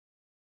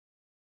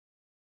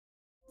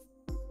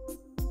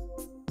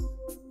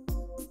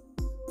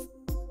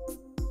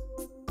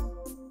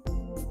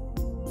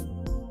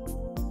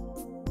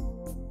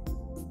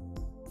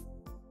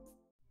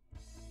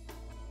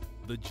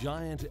The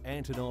giant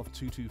Antonov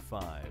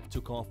 225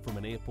 took off from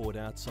an airport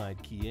outside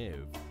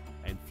Kiev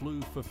and flew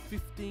for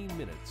 15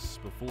 minutes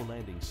before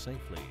landing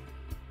safely.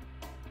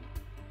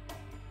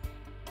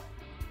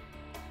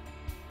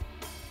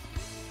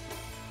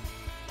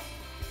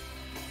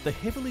 The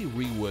heavily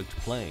reworked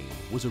plane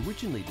was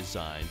originally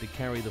designed to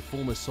carry the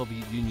former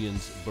Soviet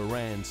Union's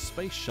Buran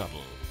space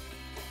shuttle.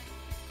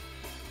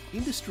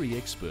 Industry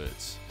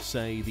experts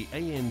say the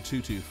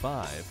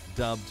AN-225,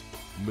 dubbed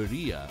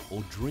Mriya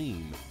or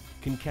Dream,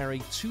 can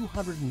carry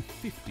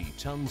 250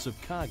 tons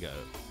of cargo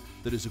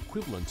that is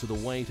equivalent to the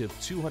weight of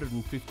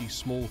 250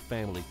 small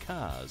family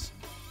cars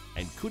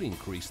and could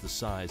increase the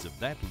size of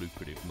that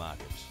lucrative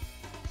market.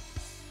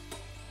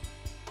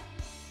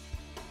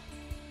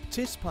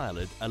 Test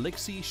pilot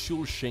Alexei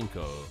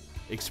Shulshenko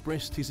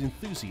expressed his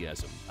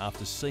enthusiasm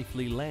after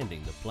safely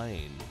landing the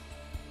plane.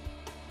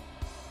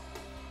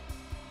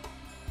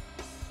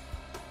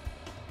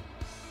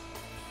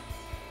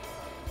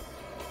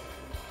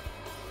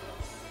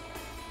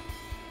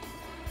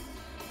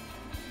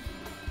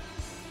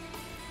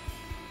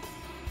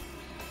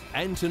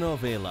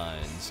 Antonov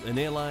Airlines, an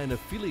airline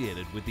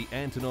affiliated with the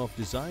Antonov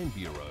Design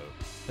Bureau,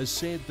 has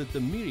said that the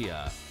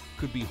Mriya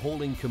could be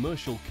hauling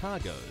commercial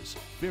cargoes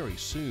very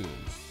soon.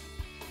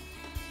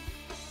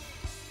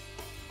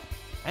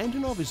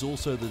 Antonov is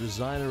also the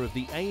designer of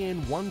the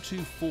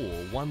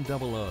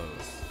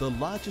AN-124-100, the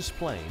largest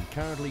plane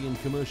currently in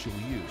commercial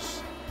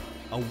use,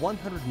 a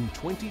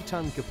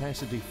 120-ton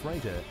capacity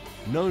freighter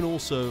known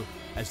also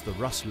as the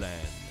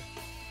Ruslan.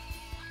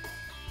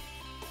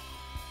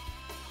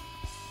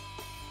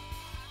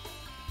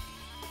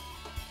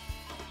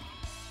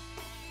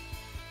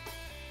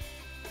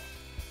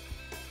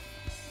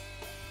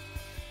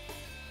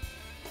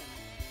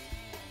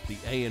 The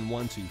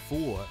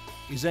AN-124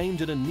 is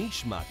aimed at a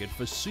niche market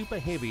for super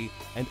heavy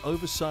and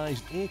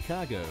oversized air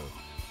cargo,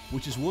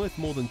 which is worth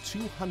more than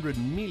 $200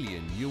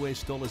 million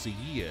a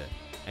year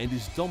and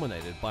is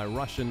dominated by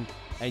Russian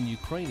and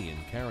Ukrainian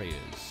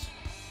carriers.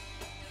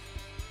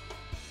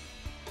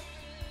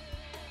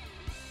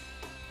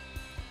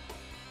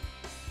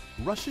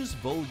 Russia's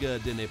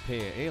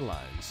Volga-Dnieper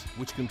Airlines,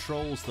 which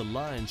controls the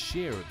lion's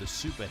share of the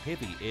super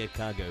heavy air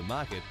cargo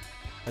market,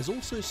 has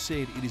also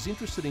said it is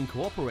interested in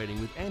cooperating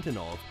with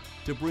Antonov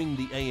to bring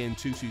the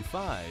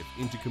AN-225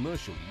 into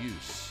commercial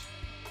use.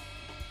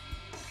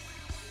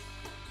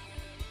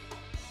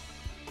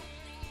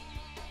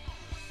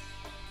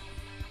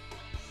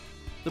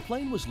 The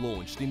plane was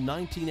launched in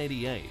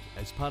 1988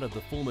 as part of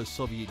the former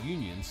Soviet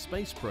Union's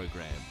space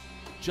program.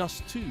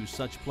 Just 2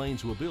 such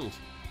planes were built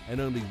and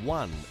only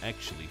 1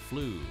 actually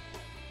flew.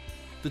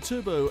 The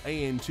turbo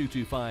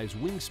AN-225's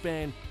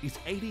wingspan is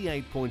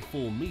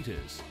 88.4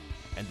 meters,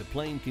 and the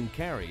plane can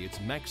carry its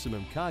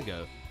maximum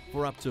cargo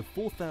for up to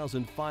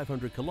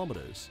 4,500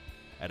 kilometers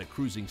at a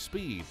cruising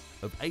speed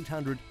of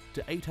 800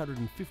 to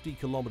 850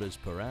 kilometers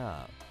per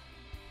hour.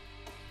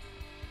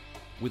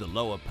 With a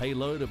lower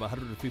payload of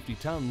 150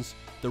 tons,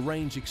 the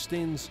range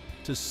extends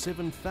to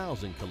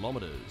 7,000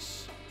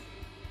 kilometers.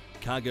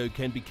 Cargo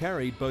can be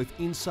carried both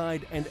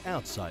inside and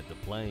outside the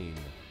plane.